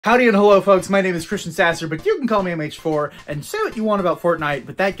Howdy and hello folks, my name is Christian Sasser, but you can call me MH4, and say what you want about Fortnite,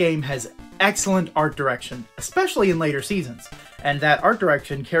 but that game has excellent art direction, especially in later seasons, and that art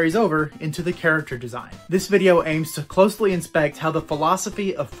direction carries over into the character design. This video aims to closely inspect how the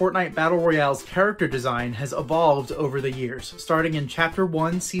philosophy of Fortnite Battle Royale's character design has evolved over the years, starting in Chapter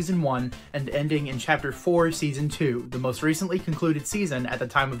 1, Season 1, and ending in Chapter 4, Season 2, the most recently concluded season at the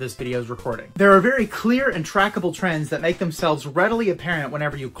time of this video's recording. There are very clear and trackable trends that make themselves readily apparent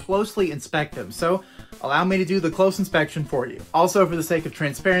whenever you closely inspect them, so allow me to do the close inspection for you. Also, for the sake of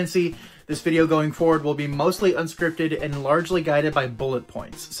transparency, this video going forward will be mostly unscripted and largely guided by bullet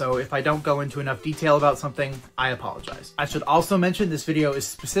points, so if I don't go into enough detail about something, I apologize. I should also mention this video is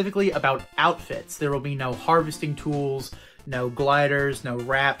specifically about outfits. There will be no harvesting tools, no gliders, no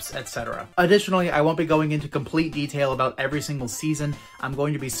wraps, etc. Additionally, I won't be going into complete detail about every single season. I'm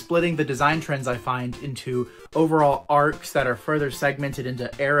going to be splitting the design trends I find into overall arcs that are further segmented into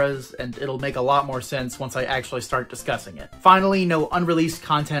eras, and it'll make a lot more sense once I actually start discussing it. Finally, no unreleased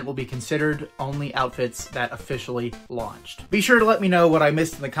content will be considered, only outfits that officially launched. Be sure to let me know what I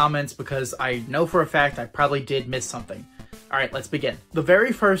missed in the comments, because I know for a fact I probably did miss something. Alright, let's begin. The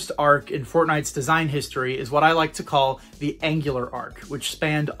very first arc in Fortnite's design history is what I like to call the Angular arc, which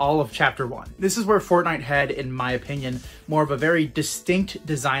spanned all of Chapter 1. This is where Fortnite had, in my opinion, more of a very distinct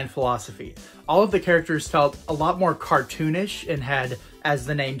design philosophy. All of the characters felt a lot more cartoonish and had, as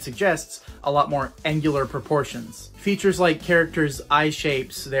the name suggests, a lot more angular proportions. Features like characters' eye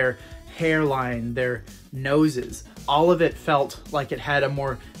shapes, their hairline, their noses, all of it felt like it had a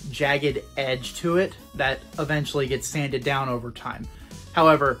more jagged edge to it that eventually gets sanded down over time.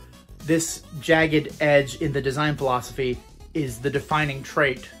 However, this jagged edge in the design philosophy is the defining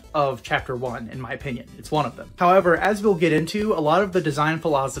trait of Chapter 1, in my opinion. It's one of them. However, as we'll get into, a lot of the design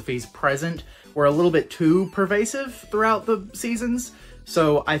philosophies present were a little bit too pervasive throughout the seasons,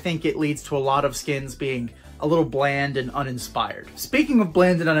 so I think it leads to a lot of skins being a little bland and uninspired. Speaking of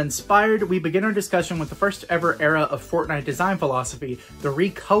bland and uninspired, we begin our discussion with the first ever era of Fortnite design philosophy, the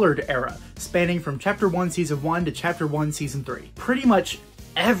recolored era, spanning from Chapter 1 Season 1 to Chapter 1 Season 3. Pretty much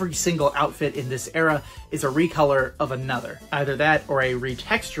every single outfit in this era is a recolor of another, either that or a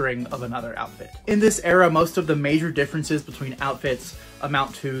retexturing of another outfit. In this era, most of the major differences between outfits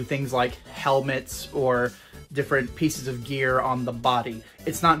amount to things like helmets or different pieces of gear on the body.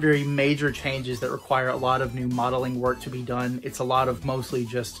 It's not very major changes that require a lot of new modeling work to be done. It's a lot of mostly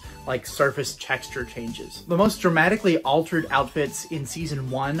just like surface texture changes. The most dramatically altered outfits in Season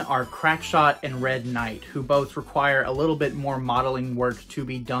 1 are Crackshot and Red Knight, who both require a little bit more modeling work to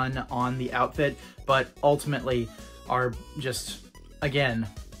be done on the outfit, but ultimately are just, again,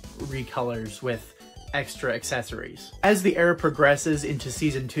 recolors with extra accessories. As the era progresses into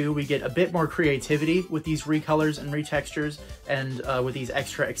Season 2, we get a bit more creativity with these recolors and retextures, and with these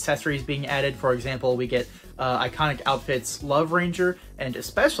extra accessories being added. For example, we get iconic outfits Love Ranger, and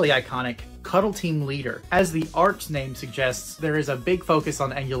especially iconic Cuddle Team Leader. As the arc's name suggests, there is a big focus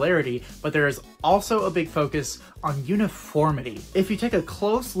on angularity, but there is also a big focus on uniformity. If you take a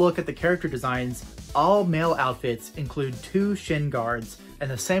close look at the character designs, all male outfits include 2 shin guards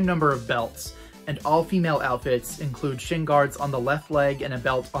and the same number of belts, and all female outfits include shin guards on the left leg and a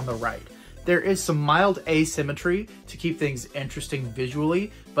belt on the right. There is some mild asymmetry to keep things interesting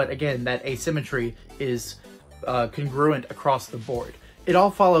visually, but again, that asymmetry is congruent across the board. It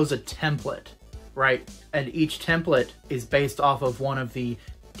all follows a template, right? And each template is based off of one of the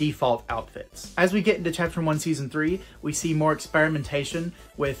default outfits. As we get into Chapter 1 Season 3, we see more experimentation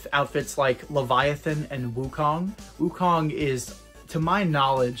with outfits like Leviathan and Wukong. Wukong is, to my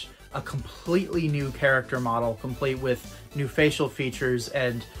knowledge, a completely new character model, complete with new facial features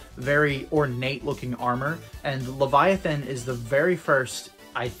and very ornate looking armor. And Leviathan is the very first,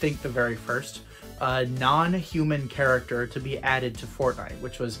 I think the very first, non-human character to be added to Fortnite,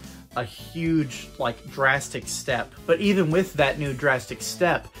 which was a huge, like, drastic step. But even with that new drastic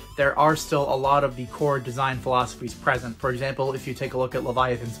step, there are still a lot of the core design philosophies present. For example, if you take a look at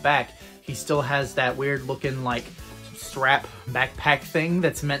Leviathan's back, he still has that weird looking, like, strap backpack thing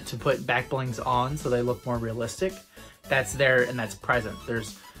that's meant to put back blings on so they look more realistic. That's there and that's present.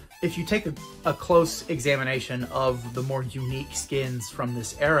 If you take a close examination of the more unique skins from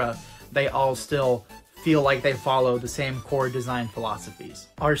this era, they all still feel like they follow the same core design philosophies.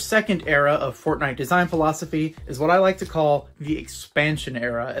 Our second era of Fortnite design philosophy is what I like to call the expansion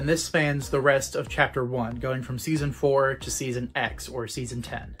era, and this spans the rest of Chapter 1, going from Season 4 to Season X, or Season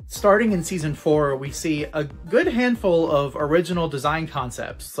 10. Starting in Season 4, we see a good handful of original design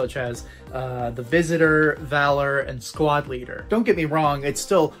concepts, such as the Visitor, Valor, and Squad Leader. Don't get me wrong, it's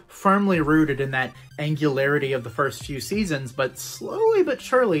still firmly rooted in that angularity of the first few seasons, but slowly but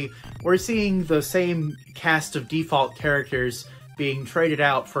surely, we're seeing the same cast of default characters being traded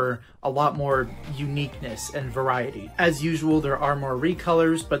out for a lot more uniqueness and variety. As usual, there are more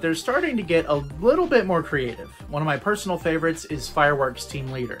recolors, but they're starting to get a little bit more creative. One of my personal favorites is Fireworks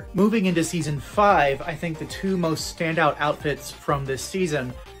Team Leader. Moving into Season 5, I think the two most standout outfits from this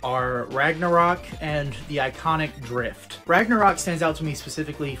season are Ragnarok and the iconic Drift. Ragnarok stands out to me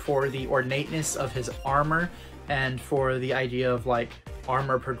specifically for the ornateness of his armor and for the idea of like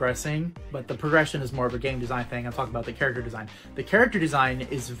armor progressing, but the progression is more of a game design thing. I'm talking about the character design. The character design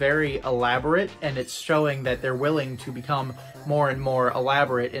is very elaborate, and it's showing that they're willing to become more and more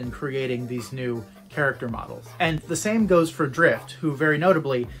elaborate in creating these new character models. And the same goes for Drift, who very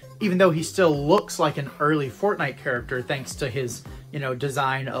notably, even though he still looks like an early Fortnite character thanks to his,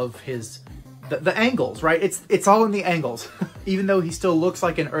 design of his the angles, right? It's all in the angles. Even though he still looks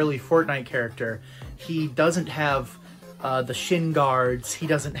like an early Fortnite character, he doesn't have the shin guards, he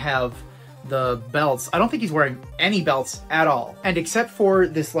doesn't have the belts. I don't think he's wearing any belts at all. And except for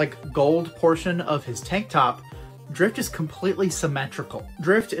this like gold portion of his tank top, Drift is completely symmetrical.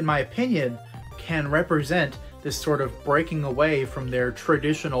 Drift, in my opinion, can represent this sort of breaking away from their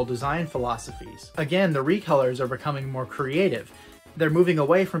traditional design philosophies. Again, the recolors are becoming more creative. They're moving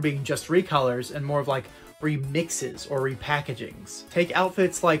away from being just recolors and more of like remixes or repackagings. Take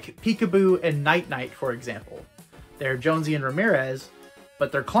outfits like Peekaboo and Night Knight, for example. They're Jonesy and Ramirez,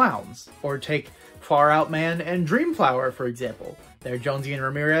 but they're clowns. Or take Far Out Man and Dreamflower, for example. They're Jonesy and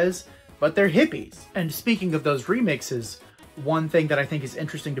Ramirez, but they're hippies. And speaking of those remixes, one thing that I think is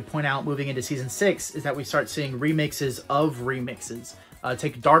interesting to point out moving into Season 6 is that we start seeing remixes of remixes.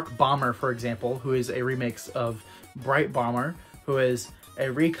 Take Dark Bomber, for example, who is a remix of Bright Bomber, who is a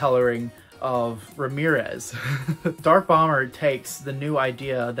recoloring of Ramirez. Dark Bomber takes the new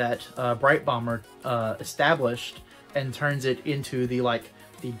idea that Bright Bomber established and turns it into the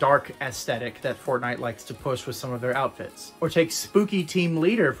dark aesthetic that Fortnite likes to push with some of their outfits. Or take Spooky Team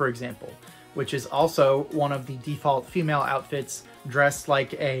Leader, for example, which is also one of the default female outfits dressed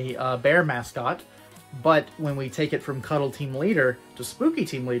like a bear mascot. But when we take it from Cuddle Team Leader to Spooky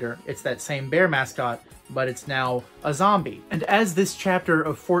Team Leader, it's that same bear mascot, but it's now a zombie. And as this chapter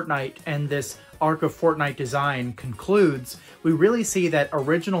of Fortnite and this arc of Fortnite design concludes, we really see that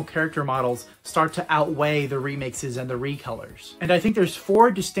original character models start to outweigh the remixes and the recolors. And I think there's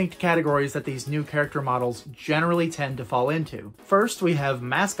 4 distinct categories that these new character models generally tend to fall into. First, we have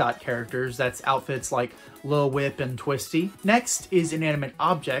mascot characters, that's outfits like Lil Whip and Twisty. Next is inanimate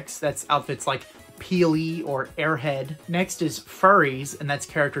objects, that's outfits like Peely or Airhead. Next is furries, and that's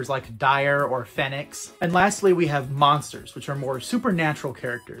characters like Dire or Phoenix. And lastly, we have monsters, which are more supernatural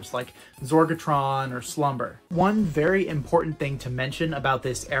characters like Zorgatron or Slumber. One very important thing to mention about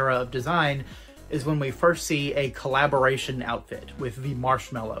this era of design is when we first see a collaboration outfit with the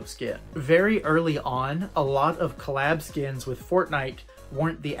Marshmallow skin. Very early on, a lot of collab skins with Fortnite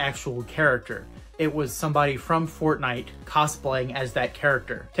weren't the actual character. It was somebody from Fortnite cosplaying as that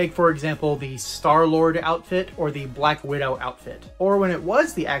character. Take, for example, the Star-Lord outfit or the Black Widow outfit. Or when it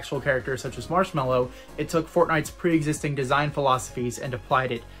was the actual character, such as Marshmallow, it took Fortnite's pre-existing design philosophies and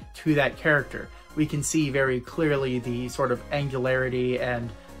applied it to that character. We can see very clearly the sort of angularity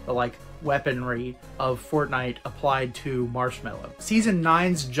and the weaponry of Fortnite applied to Marshmallow. Season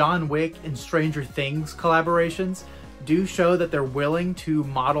 9's John Wick and Stranger Things collaborations do show that they're willing to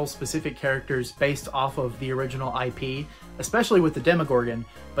model specific characters based off of the original IP, especially with the Demogorgon,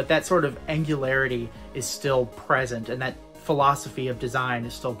 but that sort of angularity is still present, and that philosophy of design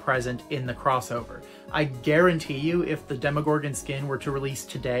is still present in the crossover. I guarantee you, if the Demogorgon skin were to release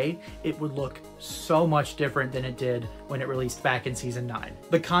today, it would look so much different than it did when it released back in Season 9.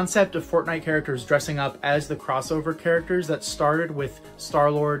 The concept of Fortnite characters dressing up as the crossover characters that started with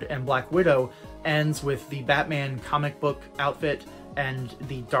Star-Lord and Black Widow ends with the Batman comic book outfit and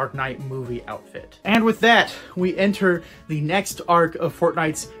the Dark Knight movie outfit. And with that, we enter the next arc of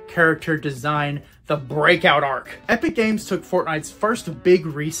Fortnite's character design, the Breakout arc. Epic Games took Fortnite's first big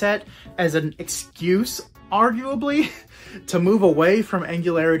reset as an excuse, arguably, to move away from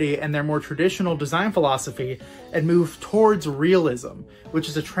angularity and their more traditional design philosophy and move towards realism, which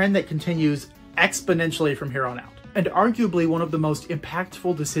is a trend that continues exponentially from here on out. And arguably one of the most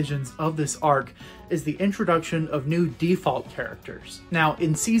impactful decisions of this arc is the introduction of new default characters. Now,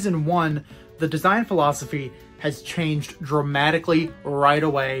 in Season 1, the design philosophy has changed dramatically right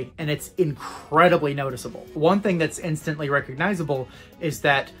away, and it's incredibly noticeable. One thing that's instantly recognizable is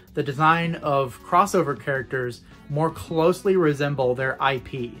that the design of crossover characters more closely resemble their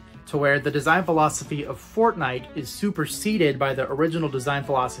IP, to where the design philosophy of Fortnite is superseded by the original design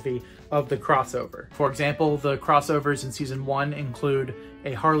philosophy of the crossover. For example, the crossovers in Season 1 include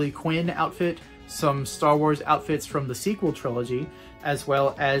a Harley Quinn outfit, some Star Wars outfits from the sequel trilogy, as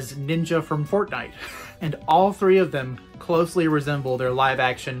well as Ninja from Fortnite. And all three of them closely resemble their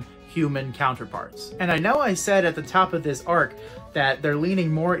live-action human counterparts. And I know I said at the top of this arc that they're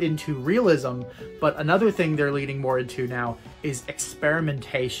leaning more into realism, but another thing they're leaning more into now is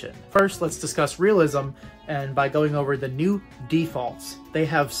experimentation. First, let's discuss realism, and by going over the new defaults. They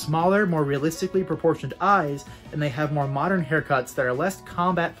have smaller, more realistically proportioned eyes, and they have more modern haircuts that are less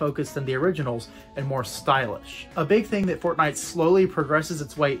combat focused than the originals and more stylish. A big thing that Fortnite slowly progresses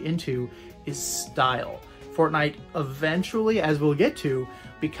its way into is style. Fortnite eventually, as we'll get to,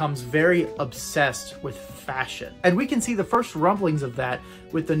 becomes very obsessed with fashion. And we can see the first rumblings of that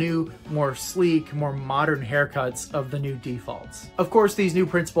with the new, more sleek, more modern haircuts of the new defaults. Of course, these new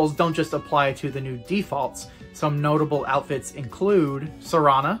principles don't just apply to the new defaults. Some notable outfits include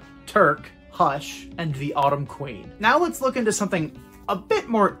Serana, Turk, Hush, and the Autumn Queen. Now let's look into something a bit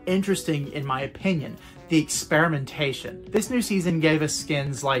more interesting in my opinion, the experimentation. This new season gave us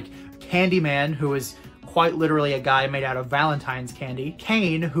skins like Candyman, who is quite literally a guy made out of Valentine's candy.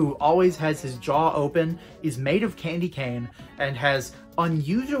 Kane, who always has his jaw open, is made of candy cane and has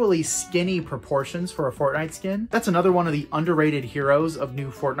unusually skinny proportions for a Fortnite skin. That's another one of the underrated heroes of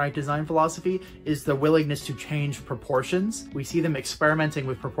new Fortnite design philosophy, is the willingness to change proportions. We see them experimenting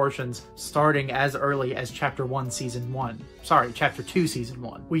with proportions starting as early as Chapter 2 Season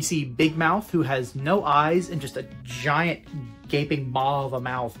 1. We see Big Mouth, who has no eyes and just a giant gaping maw of a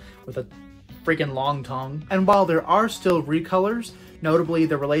mouth with a freaking long tongue. And while there are still recolors, notably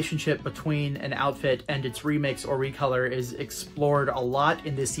the relationship between an outfit and its remix or recolor is explored a lot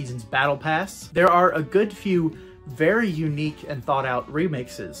in this season's Battle Pass, there are a good few very unique and thought out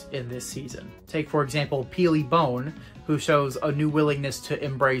remixes in this season. Take for example Peely Bone, who shows a new willingness to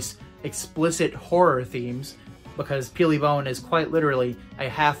embrace explicit horror themes, because Peely Bone is quite literally a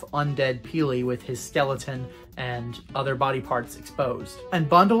half undead Peely with his skeleton and other body parts exposed. And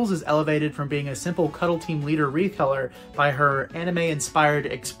Bundles is elevated from being a simple Cuddle Team leader recolor by her anime-inspired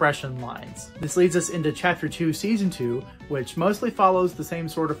expression lines. This leads us into Chapter 2 Season 2, which mostly follows the same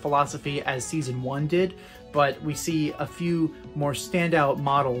sort of philosophy as Season 1 did, but we see a few more standout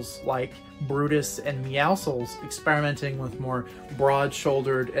models like Brutus and Meowscles experimenting with more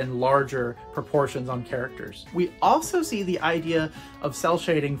broad-shouldered and larger proportions on characters. We also see the idea of cell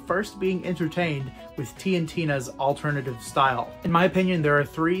shading first being entertained with T and Tina's alternative style. In my opinion, there are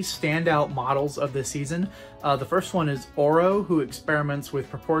three standout models of this season. The first one is Oro, who experiments with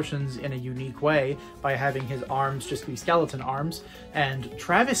proportions in a unique way by having his arms just be skeleton arms, and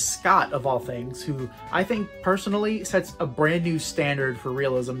Travis Scott, of all things, who I think personally sets a brand new standard for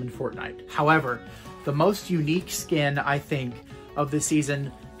realism in Fortnite. However, the most unique skin, I think, of this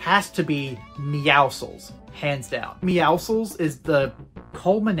season has to be Meowscles, hands down. Meowscles is the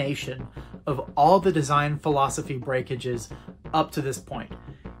culmination of all the design philosophy breakages up to this point.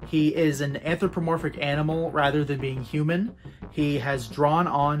 He is an anthropomorphic animal rather than being human. He has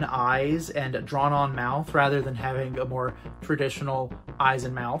drawn-on eyes and a drawn-on mouth rather than having a more traditional eyes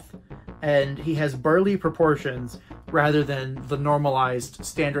and mouth. And he has burly proportions rather than the normalized,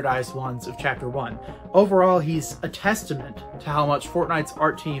 standardized ones of Chapter 1. Overall, he's a testament to how much Fortnite's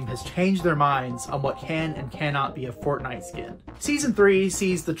art team has changed their minds on what can and cannot be a Fortnite skin. Season 3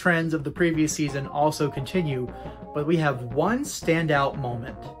 sees the trends of the previous season also continue, but we have one standout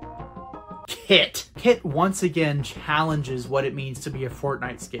moment. Kit. Kit once again challenges what it means to be a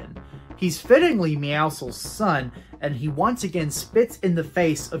Fortnite skin. He's fittingly Meowscles' son, and he once again spits in the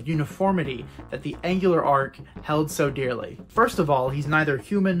face of uniformity that the Angular arc held so dearly. First of all, he's neither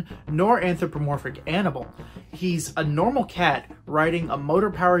human nor anthropomorphic animal. He's a normal cat riding a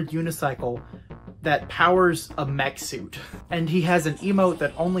motor-powered unicycle that powers a mech suit. And he has an emote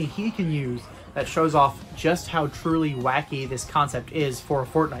that only he can use that shows off just how truly wacky this concept is for a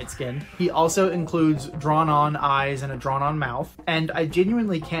Fortnite skin. He also includes drawn-on eyes and a drawn-on mouth, and I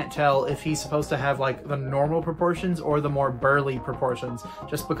genuinely can't tell if he's supposed to have like the normal proportions or the more burly proportions,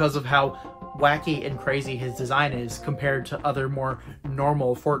 just because of how wacky and crazy his design is compared to other more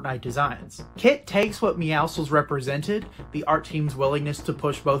normal Fortnite designs. Kit takes what Meowscles represented, the art team's willingness to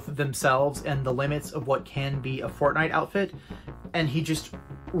push both themselves and the limits of what can be a Fortnite outfit, and he just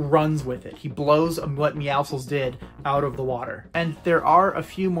runs with it. He blows what Meowscles did out of the water. And there are a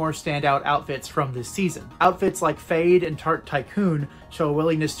few more standout outfits from this season. Outfits like Fade and Tart Tycoon show a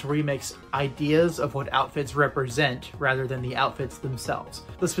willingness to remix ideas of what outfits represent rather than the outfits themselves.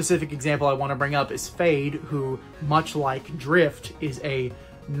 The specific example I want to bring up is Fade, who, much like Drift, is a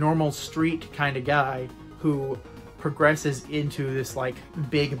normal street kind of guy who progresses into this like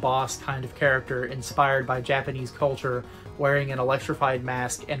big boss kind of character inspired by Japanese culture, wearing an electrified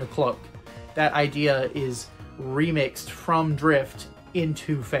mask and a cloak. That idea is remixed from Drift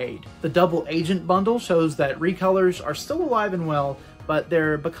into Fade. The Double Agent bundle shows that recolors are still alive and well, but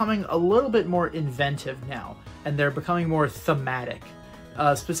they're becoming a little bit more inventive now, and they're becoming more thematic.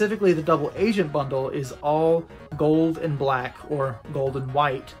 Specifically, the Double Agent bundle is all gold and black, or gold and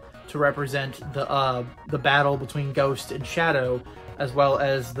white, to represent the battle between Ghost and Shadow, as well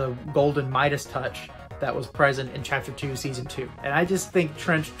as the golden Midas touch that was present in Chapter 2, Season 2. And I just think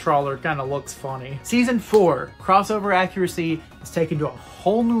Trench Trawler kind of looks funny. Season 4, crossover accuracy is taken to a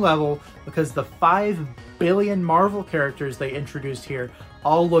whole new level because the 5 billion Marvel characters they introduced here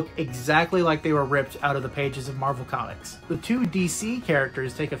all look exactly like they were ripped out of the pages of Marvel Comics. The 2 DC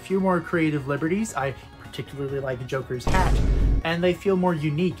characters take a few more creative liberties. I particularly like Joker's hat, and they feel more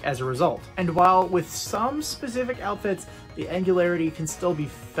unique as a result. And while with some specific outfits, the angularity can still be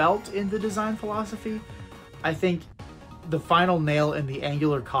felt in the design philosophy, I think the final nail in the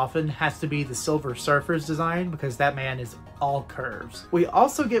angular coffin has to be the Silver Surfer's design, because that man is all curves. We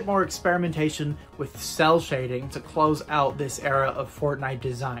also get more experimentation with cell shading to close out this era of Fortnite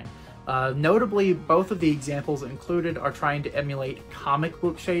design. Notably, both of the examples included are trying to emulate comic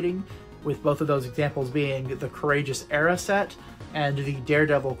book shading, with both of those examples being the Courageous Era set and the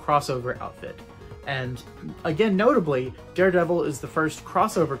Daredevil crossover outfit. And again, notably, Daredevil is the first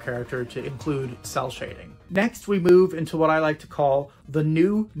crossover character to include cell shading. Next, we move into what I like to call the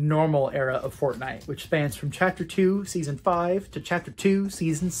new normal era of Fortnite, which spans from Chapter 2, Season 5 to Chapter 2,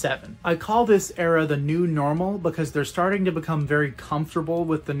 Season 7. I call this era the new normal because they're starting to become very comfortable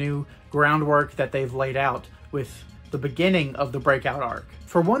with the new groundwork that they've laid out with the beginning of the Breakout arc.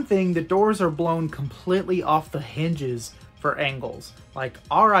 For one thing, the doors are blown completely off the hinges for angles, like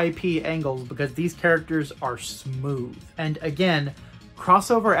RIP angles, because these characters are smooth. And again,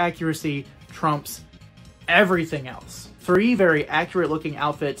 crossover accuracy trumps everything else. 3 very accurate looking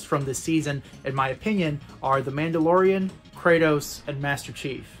outfits from this season, in my opinion, are the Mandalorian, Kratos, and Master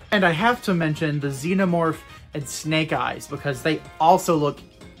Chief. And I have to mention the Xenomorph and Snake Eyes, because they also look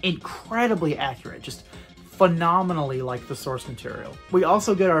incredibly accurate, just phenomenally like the source material. We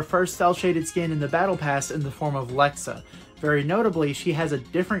also get our first cel-shaded skin in the Battle Pass in the form of Lexa. Very notably, she has a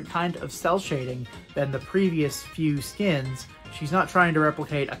different kind of cel shading than the previous few skins. She's not trying to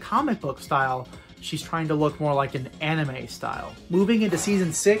replicate a comic book style, she's trying to look more like an anime style. Moving into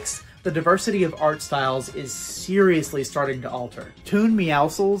Season 6, the diversity of art styles is seriously starting to alter. Toon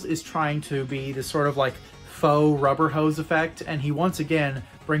Meowscles is trying to be the sort of like faux rubber hose effect, and he once again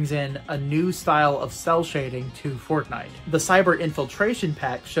brings in a new style of cel shading to Fortnite. The Cyber Infiltration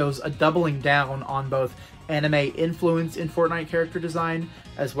pack shows a doubling down on both anime influence in Fortnite character design,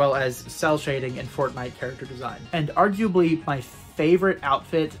 as well as cel shading in Fortnite character design. And arguably my favorite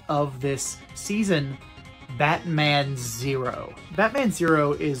outfit of this season, Batman Zero. Batman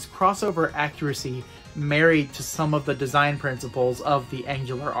Zero is crossover accuracy married to some of the design principles of the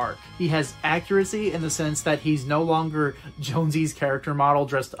Angular arc. He has accuracy in the sense that he's no longer Jonesy's character model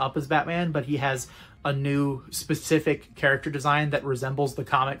dressed up as Batman, but he has a new specific character design that resembles the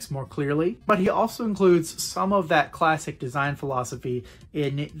comics more clearly. But he also includes some of that classic design philosophy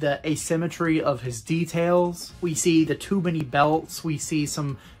in the asymmetry of his details. We see the too many belts, we see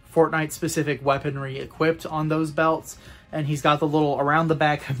some Fortnite specific weaponry equipped on those belts, and he's got the little around the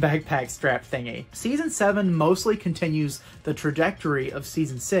back backpack strap thingy. Season 7 mostly continues the trajectory of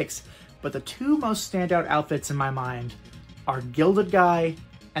Season 6, but the 2 most standout outfits in my mind are Gilded Guy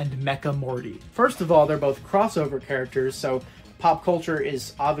and Mecha Morty. First of all, they're both crossover characters, so pop culture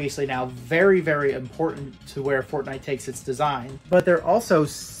is obviously now very, very important to where Fortnite takes its design, but they're also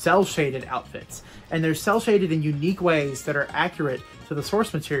cel-shaded outfits, and they're cel-shaded in unique ways that are accurate to the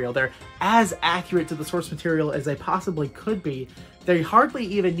source material. They're as accurate to the source material as they possibly could be, They hardly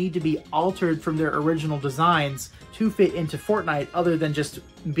even need to be altered from their original designs to fit into Fortnite other than just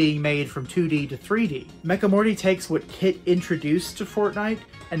being made from 2D to 3D. Mechamorty takes what Kit introduced to Fortnite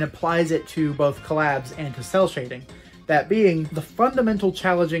and applies it to both collabs and to cell shading. That being the fundamental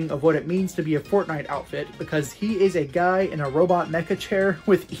challenging of what it means to be a Fortnite outfit, because he is a guy in a robot mecha chair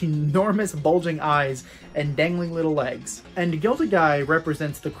with enormous bulging eyes and dangling little legs. And Gilded Guy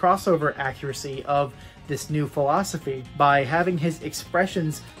represents the crossover accuracy of this new philosophy by having his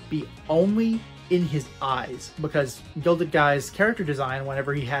expressions be only in his eyes, because Gilded Guy's character design,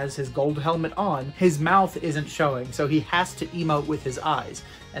 whenever he has his gold helmet on, his mouth isn't showing, so he has to emote with his eyes.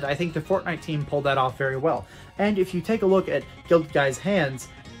 And I think the Fortnite team pulled that off very well. And if you take a look at Gilded Guy's hands,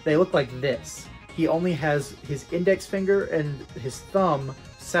 they look like this. He only has his index finger and his thumb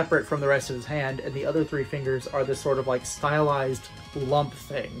separate from the rest of his hand, and the other 3 fingers are this sort of like stylized lump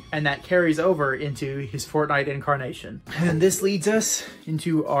thing. And that carries over into his Fortnite incarnation. And this leads us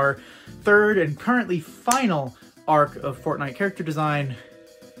into our third and currently final arc of Fortnite character design,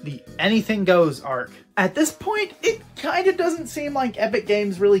 the Anything Goes arc. At this point, it kind of doesn't seem like Epic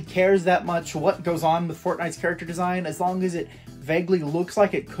Games really cares that much what goes on with Fortnite's character design. As long as it vaguely looks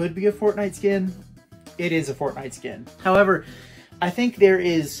like it could be a Fortnite skin, it is a Fortnite skin. However, I think there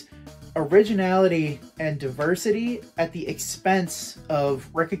is originality and diversity at the expense of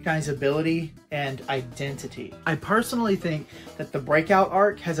recognizability and identity. I personally think that the Breakout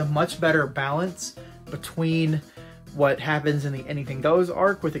arc has a much better balance between what happens in the Anything Goes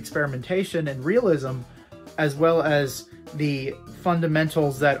arc with experimentation and realism, as well as the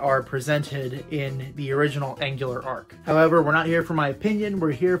fundamentals that are presented in the original Angular arc. However, we're not here for my opinion,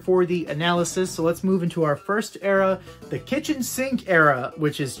 we're here for the analysis, so let's move into our first era, the Kitchen Sink era,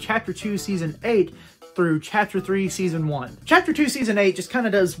 which is Chapter 2 Season 8 through Chapter 3 Season 1. Chapter 2 Season 8 just kind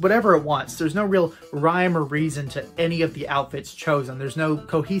of does whatever it wants. There's no real rhyme or reason to any of the outfits chosen. There's no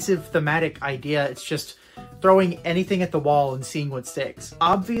cohesive thematic idea, it's just throwing anything at the wall and seeing what sticks.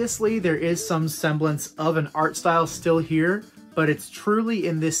 Obviously, there is some semblance of an art style still here, but it's truly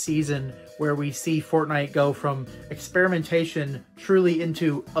in this season where we see Fortnite go from experimentation truly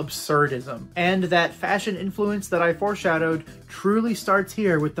into absurdism. And that fashion influence that I foreshadowed truly starts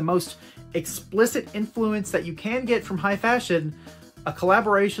here with the most explicit influence that you can get from high fashion, a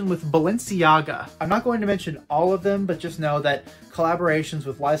collaboration with Balenciaga. I'm not going to mention all of them, but just know that collaborations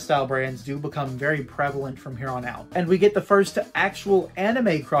with lifestyle brands do become very prevalent from here on out. And we get the first actual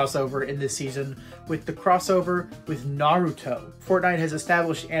anime crossover in this season with the crossover with Naruto. Fortnite has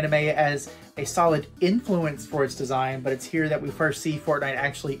established anime as a solid influence for its design, but it's here that we first see Fortnite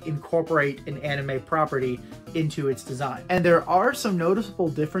actually incorporate an anime property into its design. And there are some noticeable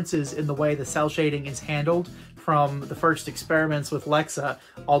differences in the way the cell shading is handled from the first experiments with Lexa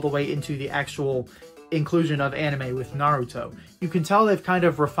all the way into the actual inclusion of anime with Naruto. You can tell they've kind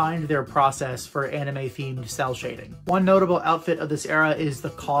of refined their process for anime-themed cell shading. One notable outfit of this era is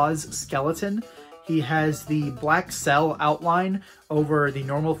the Cause skeleton. He has the black cell outline over the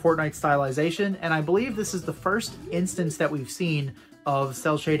normal Fortnite stylization, and I believe this is the first instance that we've seen of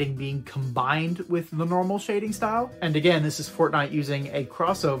cell shading being combined with the normal shading style. And again, this is Fortnite using a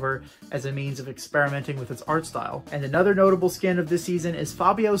crossover as a means of experimenting with its art style. And another notable skin of this season is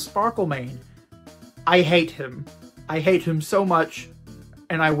Fabio Sparklemane. I hate him. I hate him so much,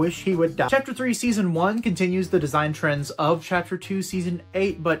 and I wish he would die. Chapter 3 Season 1 continues the design trends of Chapter 2 Season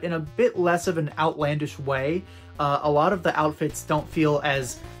 8, but in a bit less of an outlandish way. A lot of the outfits don't feel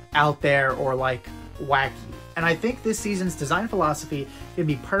as out there or like wacky. And I think this season's design philosophy can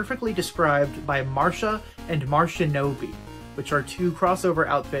be perfectly described by Marsha and Marshanobi, which are 2 crossover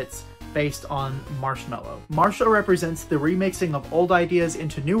outfits based on Marshmallow. Marsha represents the remixing of old ideas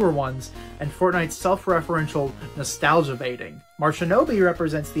into newer ones and Fortnite's self-referential nostalgia baiting. Marshanobi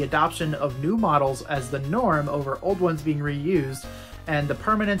represents the adoption of new models as the norm over old ones being reused and the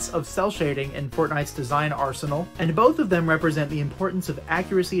permanence of cell shading in Fortnite's design arsenal, and both of them represent the importance of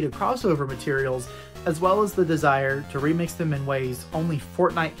accuracy to crossover materials as well as the desire to remix them in ways only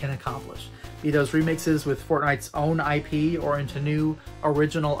Fortnite can accomplish, be those remixes with Fortnite's own IP or into new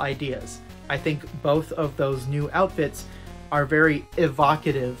original ideas. I think both of those new outfits are very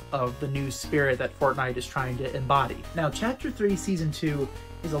evocative of the new spirit that Fortnite is trying to embody. Now, Chapter 3 Season 2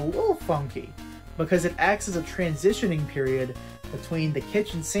 is a little funky because it acts as a transitioning period between the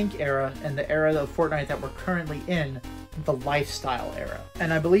kitchen sink era and the era of Fortnite that we're currently in, the lifestyle era.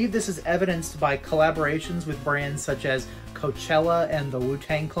 And I believe this is evidenced by collaborations with brands such as Coachella and the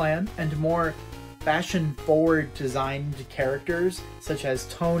Wu-Tang Clan, and more fashion-forward designed characters such as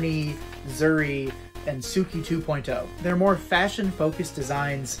Tony, Zuri, and Suki 2.0. Their more fashion-focused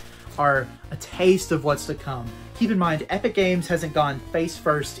designs are a taste of what's to come. Keep in mind, Epic Games hasn't gone face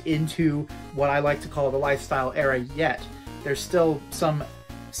first into what I like to call the lifestyle era yet. There's still some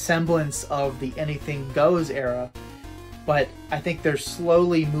semblance of the anything goes era, but I think they're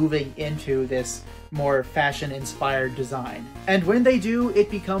slowly moving into this more fashion-inspired design. And when they do,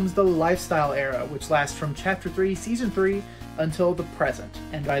 it becomes the lifestyle era, which lasts from Chapter 3, Season 3, until the present.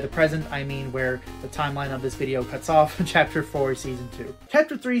 And by the present, I mean where the timeline of this video cuts off in Chapter 4, Season 2.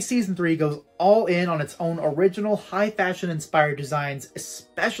 Chapter 3, Season 3 goes all in on its own original, high-fashion-inspired designs,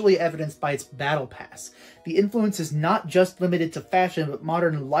 especially evidenced by its Battle Pass. The influence is not just limited to fashion, but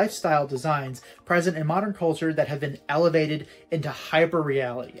modern lifestyle designs present in modern culture that have been elevated into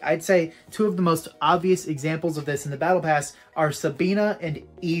hyper-reality. I'd say two of the most obvious examples of this in the Battle Pass are Sabina and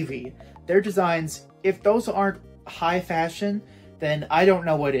Evie. Their designs, if those aren't high fashion, then I don't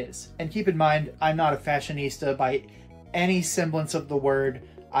know what is. And keep in mind, I'm not a fashionista by any semblance of the word.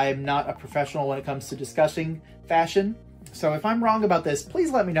 I am not a professional when it comes to discussing fashion. So if I'm wrong about this,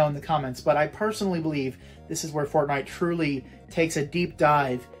 please let me know in the comments, but I personally believe this is where Fortnite truly takes a deep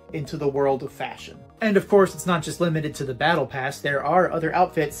dive into the world of fashion. And of course, it's not just limited to the Battle Pass. There are other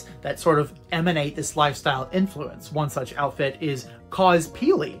outfits that sort of emanate this lifestyle influence. One such outfit is Cause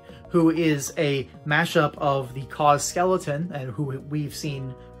Peely, who is a mashup of the Cause skeleton, and who we've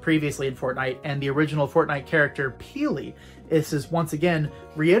seen previously in Fortnite, and the original Fortnite character Peely. This is once again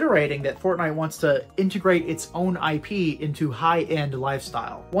reiterating that Fortnite wants to integrate its own IP into high-end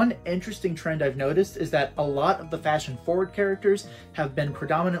lifestyle. One interesting trend I've noticed is that a lot of the fashion-forward characters have been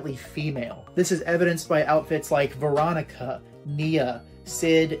predominantly female. This is evidenced by outfits like Veronica, Nia,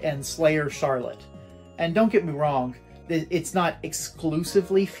 Sid, and Slayer Charlotte. And don't get me wrong, it's not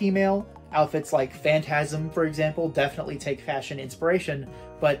exclusively female. Outfits like Phantasm, for example, definitely take fashion inspiration,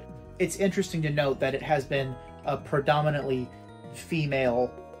 but it's interesting to note that it has been a predominantly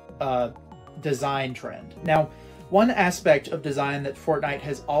female design trend. Now, one aspect of design that Fortnite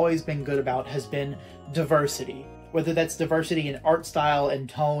has always been good about has been diversity. Whether that's diversity in art style and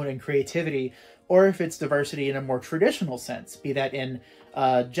tone and creativity, or if it's diversity in a more traditional sense, be that in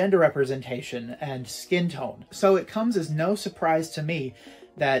gender representation and skin tone. So it comes as no surprise to me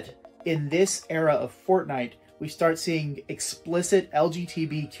that in this era of Fortnite, we start seeing explicit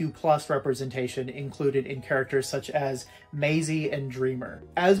LGBTQ+ representation included in characters such as Maisie and Dreamer.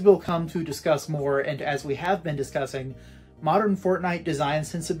 As we'll come to discuss more, and as we have been discussing, modern Fortnite design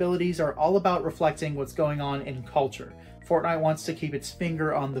sensibilities are all about reflecting what's going on in culture. Fortnite wants to keep its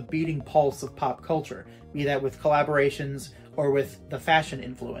finger on the beating pulse of pop culture, be that with collaborations or with the fashion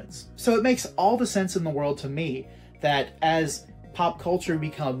influence. So it makes all the sense in the world to me that as pop culture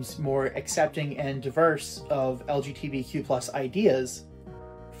becomes more accepting and diverse of LGBTQ+ ideas,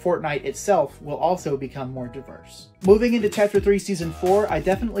 Fortnite itself will also become more diverse. Moving into Chapter 3, Season 4, I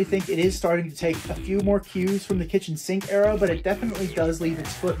definitely think it is starting to take a few more cues from the kitchen sink era, but it definitely does leave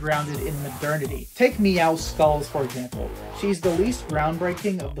its foot grounded in modernity. Take Meowskulls, for example. She's the least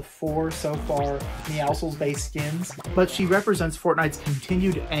groundbreaking of the four so far Meowscles-based skins, but she represents Fortnite's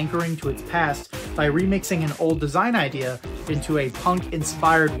continued anchoring to its past by remixing an old design idea into a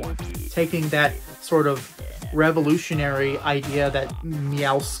punk-inspired one, taking that sort of revolutionary idea that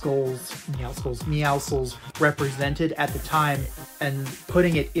Meowscles represented at the time and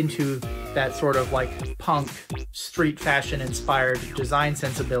putting it into that sort of like punk, street fashion inspired design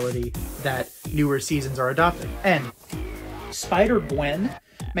sensibility that newer seasons are adopting. And Spider-Gwen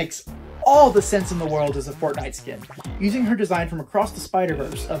makes all the sense in the world as a Fortnite skin. Using her design from Across the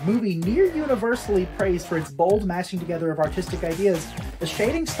Spider-Verse, a movie near universally praised for its bold mashing together of artistic ideas, the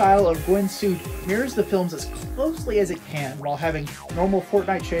shading style of Gwen's suit mirrors the films as closely as it can while having normal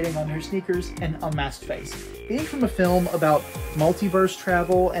Fortnite shading on her sneakers and unmasked face. Being from a film about multiverse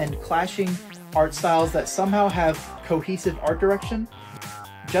travel and clashing art styles that somehow have cohesive art direction,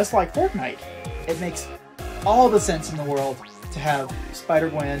 just like Fortnite, it makes all the sense in the world to have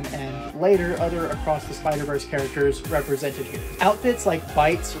Spider-Gwen and later other Across the Spider-Verse characters represented here. Outfits like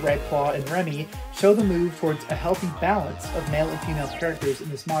Bites, Redclaw, and Remy show the move towards a healthy balance of male and female characters in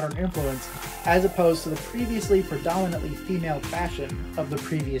this modern influence, as opposed to the previously predominantly female fashion of the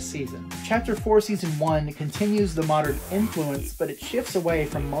previous season. Chapter 4 Season 1 continues the modern influence, but it shifts away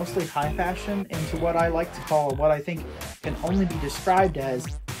from mostly high fashion into what I like to call what I think can only be described as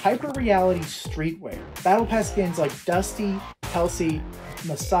hyper-reality streetwear. Battle Pass skins like Dusty, Kelsey,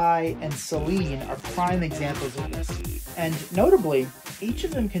 Masai, and Celine are prime examples of this. And notably, each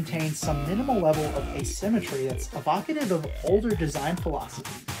of them contains some minimal level of asymmetry that's evocative of older design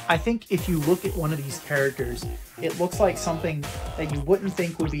philosophy. I think if you look at one of these characters, it looks like something that you wouldn't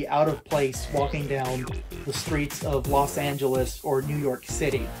think would be out of place walking down the streets of Los Angeles or New York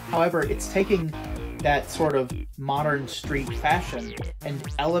City. However, it's taking that sort of modern street fashion and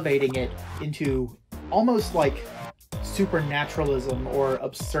elevating it into almost like supernaturalism or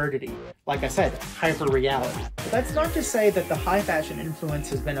absurdity. Like I said, hyper reality. But that's not to say that the high fashion influence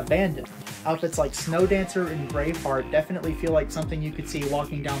has been abandoned. Outfits like Snow Dancer and Braveheart definitely feel like something you could see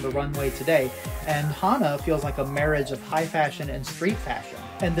walking down the runway today, and Hana feels like a marriage of high fashion and street fashion.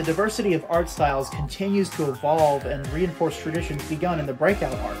 And the diversity of art styles continues to evolve and reinforce traditions begun in the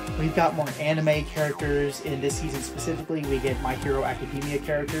Breakout arc. We've got more anime characters in this season specifically. We get My Hero Academia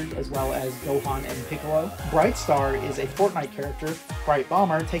characters, as well as Gohan and Piccolo. Brightstar is a Fortnite character, Bright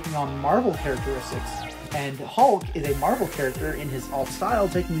Bomber taking on Marvel characteristics, and Hulk is a Marvel character in his alt style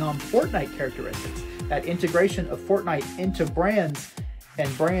taking on Fortnite characteristics. That integration of Fortnite into brands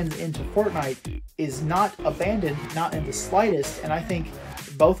and brands into Fortnite is not abandoned, not in the slightest, and I think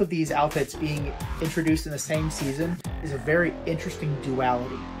both of these outfits being introduced in the same season is a very interesting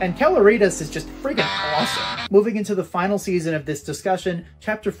duality. And Kellaritas is just freaking awesome. Moving into the final season of this discussion,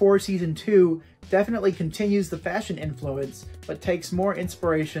 Chapter 4 Season 2 definitely continues the fashion influence, but takes more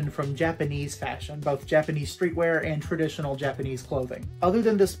inspiration from Japanese fashion, both Japanese streetwear and traditional Japanese clothing. Other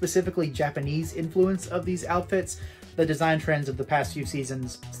than the specifically Japanese influence of these outfits, the design trends of the past few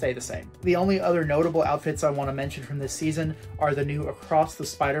seasons stay the same. The only other notable outfits I want to mention from this season are the new Across the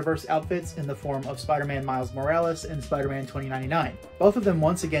Spider-Verse outfits in the form of Spider-Man Miles Morales and Spider-Man 2099. Both of them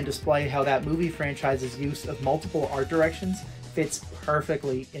once again display how that movie franchise's use of multiple art directions fits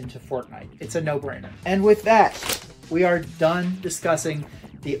perfectly into Fortnite. It's a no-brainer. And with that, we are done discussing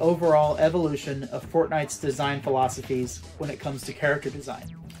the overall evolution of Fortnite's design philosophies when it comes to character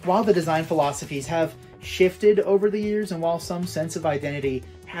design. While the design philosophies have shifted over the years, and while some sense of identity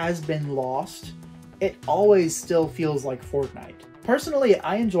has been lost, it always still feels like Fortnite. Personally,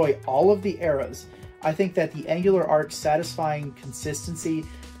 I enjoy all of the eras. I think that the angular arc's satisfying consistency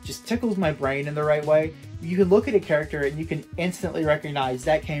just tickles my brain in the right way. You can look at a character and you can instantly recognize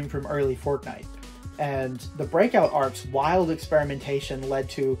that came from early Fortnite. And the Breakout arc's wild experimentation led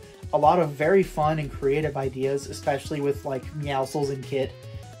to a lot of very fun and creative ideas, especially with like Meowscles and Kit.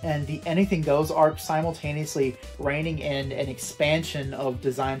 And the Anything Goes arc simultaneously reining in an expansion of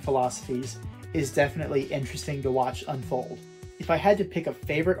design philosophies is definitely interesting to watch unfold. If I had to pick a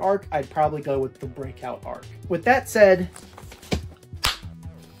favorite arc, I'd probably go with the Breakout arc. With that said,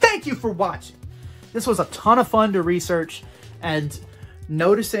 thank you for watching. This was a ton of fun to research, and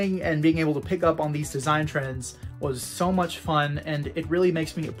noticing and being able to pick up on these design trends was so much fun, and it really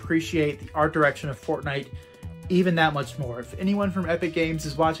makes me appreciate the art direction of Fortnite even that much more. If anyone from Epic Games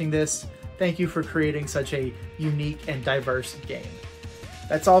is watching this, thank you for creating such a unique and diverse game.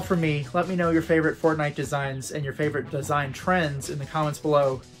 That's all from me. Let me know your favorite Fortnite designs and your favorite design trends in the comments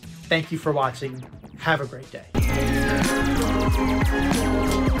below. Thank you for watching. Have a great day.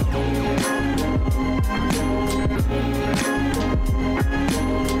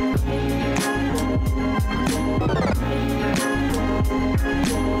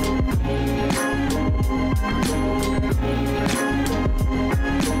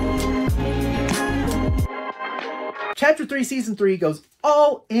 Chapter 3, Season 3 goes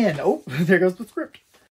all in. Oh, there goes the script.